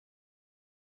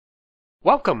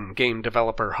Welcome, game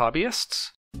developer hobbyists!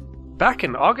 Back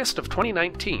in August of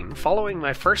 2019, following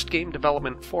my first game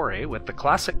development foray with the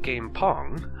classic game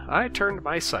Pong, I turned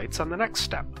my sights on the next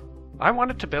step. I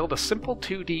wanted to build a simple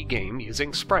 2D game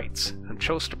using sprites, and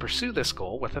chose to pursue this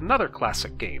goal with another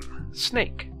classic game,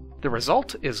 Snake. The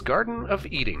result is Garden of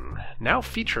Eating, now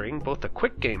featuring both a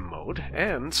quick game mode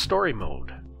and story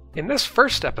mode. In this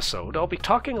first episode, I'll be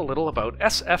talking a little about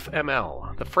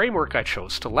SFML, the framework I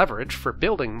chose to leverage for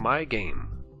building my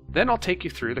game. Then I'll take you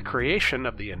through the creation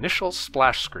of the initial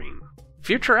splash screen.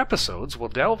 Future episodes will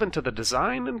delve into the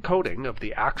design and coding of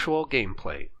the actual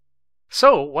gameplay.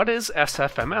 So, what is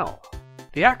SFML?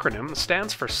 The acronym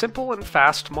stands for Simple and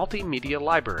Fast Multimedia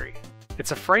Library.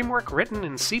 It's a framework written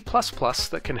in C++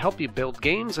 that can help you build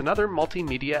games and other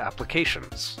multimedia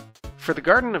applications. For the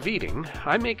Garden of Eating,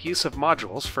 I make use of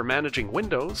modules for managing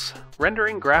windows,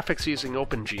 rendering graphics using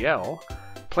OpenGL,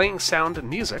 playing sound and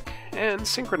music, and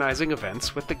synchronizing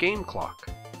events with the game clock.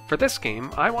 For this game,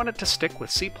 I wanted to stick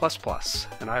with C++,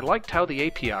 and I liked how the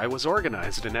API was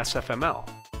organized in SFML.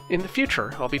 In the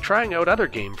future, I'll be trying out other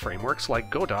game frameworks like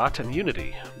Godot and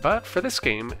Unity, but for this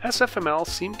game, SFML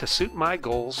seemed to suit my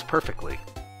goals perfectly.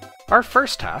 Our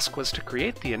first task was to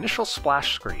create the initial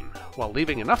splash screen, while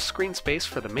leaving enough screen space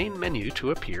for the main menu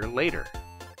to appear later.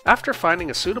 After finding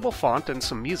a suitable font and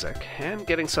some music, and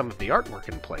getting some of the artwork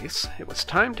in place, it was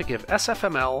time to give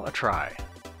SFML a try.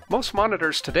 Most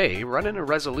monitors today run in a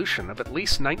resolution of at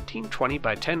least 1920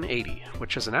 by 1080,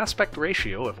 which is an aspect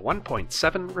ratio of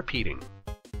 1.7 repeating.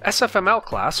 SFML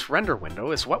class render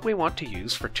window is what we want to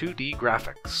use for 2D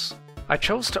graphics. I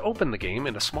chose to open the game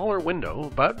in a smaller window,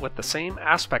 but with the same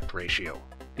aspect ratio.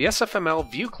 The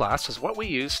SFML view class is what we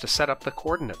use to set up the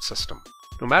coordinate system.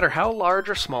 No matter how large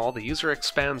or small the user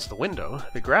expands the window,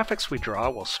 the graphics we draw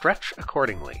will stretch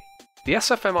accordingly. The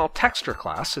SFML texture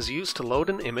class is used to load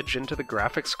an image into the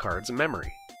graphics card's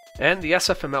memory. And the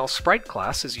SFML sprite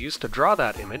class is used to draw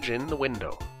that image in the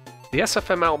window. The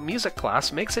SFML music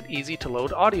class makes it easy to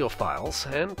load audio files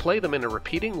and play them in a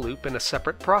repeating loop in a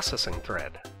separate processing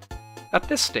thread. At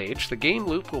this stage, the game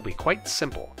loop will be quite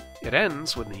simple. It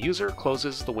ends when the user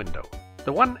closes the window.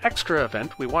 The one extra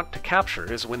event we want to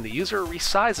capture is when the user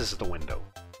resizes the window.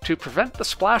 To prevent the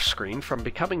splash screen from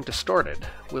becoming distorted,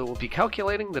 we will be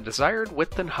calculating the desired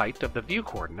width and height of the view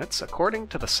coordinates according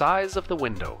to the size of the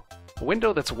window. A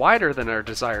window that's wider than our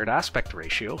desired aspect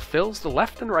ratio fills the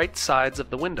left and right sides of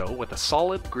the window with a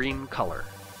solid green color.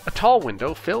 A tall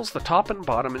window fills the top and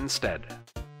bottom instead.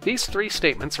 These three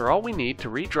statements are all we need to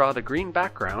redraw the green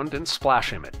background and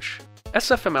splash image.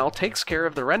 SFML takes care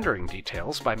of the rendering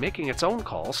details by making its own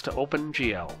calls to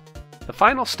OpenGL. The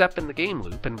final step in the game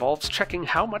loop involves checking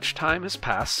how much time has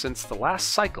passed since the last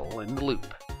cycle in the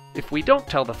loop. If we don't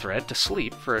tell the thread to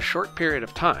sleep for a short period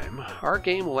of time, our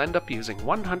game will end up using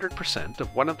 100%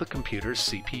 of one of the computer's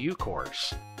CPU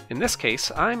cores. In this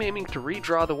case, I'm aiming to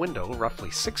redraw the window roughly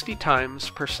 60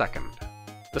 times per second.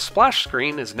 The splash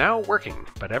screen is now working,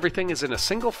 but everything is in a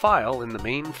single file in the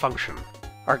main function.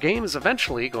 Our game is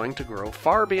eventually going to grow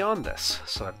far beyond this,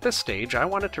 so at this stage I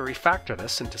wanted to refactor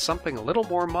this into something a little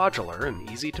more modular and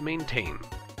easy to maintain.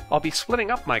 I'll be splitting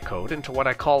up my code into what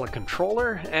I call a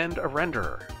controller and a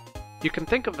renderer. You can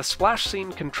think of the splash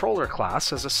scene controller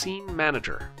class as a scene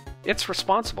manager. It's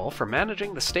responsible for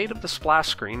managing the state of the splash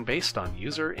screen based on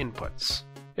user inputs.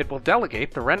 It will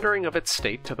delegate the rendering of its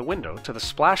state to the window to the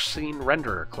splash scene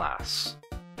renderer class.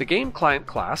 The game client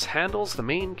class handles the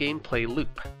main gameplay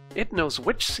loop. It knows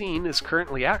which scene is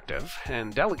currently active,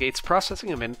 and delegates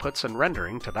processing of inputs and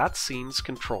rendering to that scene's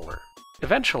controller.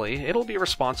 Eventually, it'll be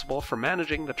responsible for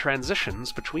managing the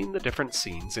transitions between the different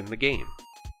scenes in the game.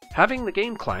 Having the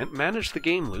game client manage the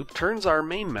game loop turns our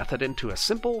main method into a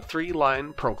simple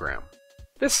 3-line program.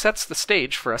 This sets the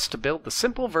stage for us to build the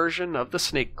simple version of the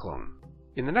Snake clone.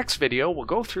 In the next video, we'll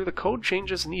go through the code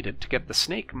changes needed to get the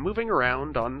snake moving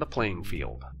around on the playing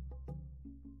field.